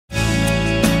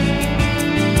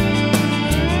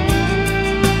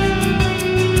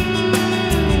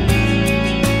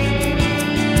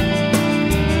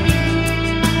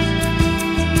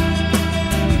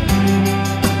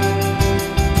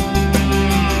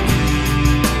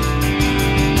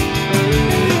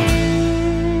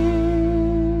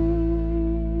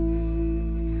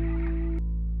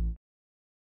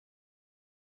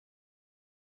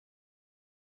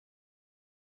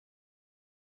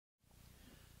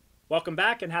Welcome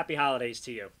back and happy holidays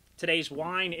to you. Today's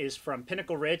wine is from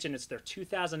Pinnacle Ridge and it's their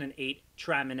 2008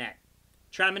 TRAMINETTE.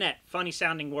 TRAMINETTE, funny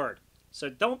sounding word. So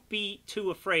don't be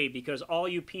too afraid because all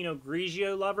you Pinot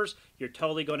Grigio lovers, you're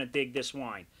totally going to dig this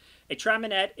wine. A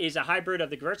TRAMINETTE is a hybrid of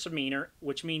the Gewürztraminer,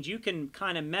 which means you can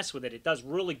kind of mess with it. It does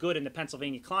really good in the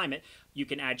Pennsylvania climate. You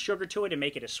can add sugar to it and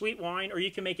make it a sweet wine, or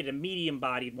you can make it a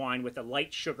medium-bodied wine with a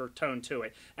light sugar tone to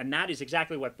it. And that is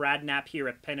exactly what Brad Knapp here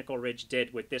at Pinnacle Ridge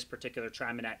did with this particular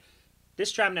TRAMINETTE.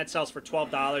 This TRAMINETTE sells for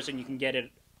 $12 and you can get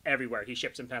it everywhere. He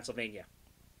ships in Pennsylvania.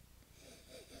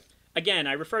 Again,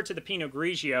 I refer to the Pinot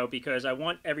Grigio because I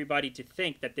want everybody to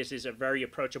think that this is a very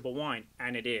approachable wine,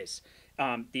 and it is.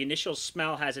 The initial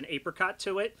smell has an apricot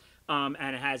to it, and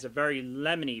it has a very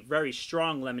lemony, very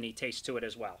strong lemony taste to it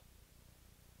as well.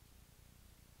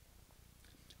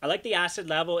 I like the acid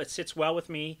level. It sits well with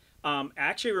me. It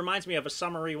actually reminds me of a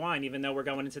summery wine, even though we're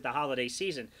going into the holiday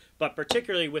season. But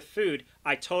particularly with food,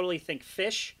 I totally think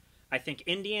fish, I think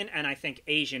Indian, and I think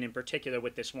Asian in particular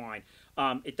with this wine.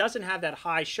 It doesn't have that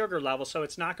high sugar level, so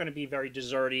it's not going to be very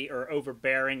desserty or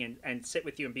overbearing and sit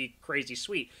with you and be crazy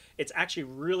sweet. It's actually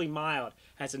really mild,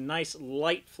 has a nice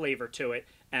light flavor to it,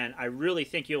 and I really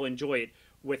think you'll enjoy it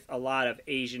with a lot of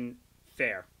Asian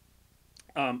fare.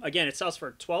 Again, it sells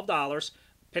for $12.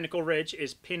 Pinnacle Ridge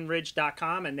is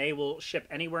pinridge.com, and they will ship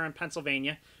anywhere in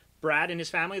Pennsylvania. Brad and his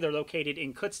family, they're located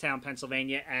in Kutztown,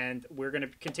 Pennsylvania, and we're going to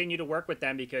continue to work with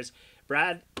them because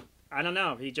Brad, I don't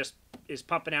know, he just is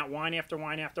pumping out wine after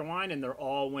wine after wine, and they're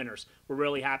all winners. We're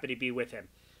really happy to be with him.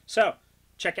 So,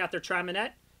 check out their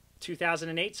TRAMINETTE.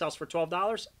 2008 sells for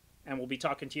 $12, and we'll be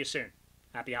talking to you soon.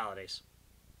 Happy holidays.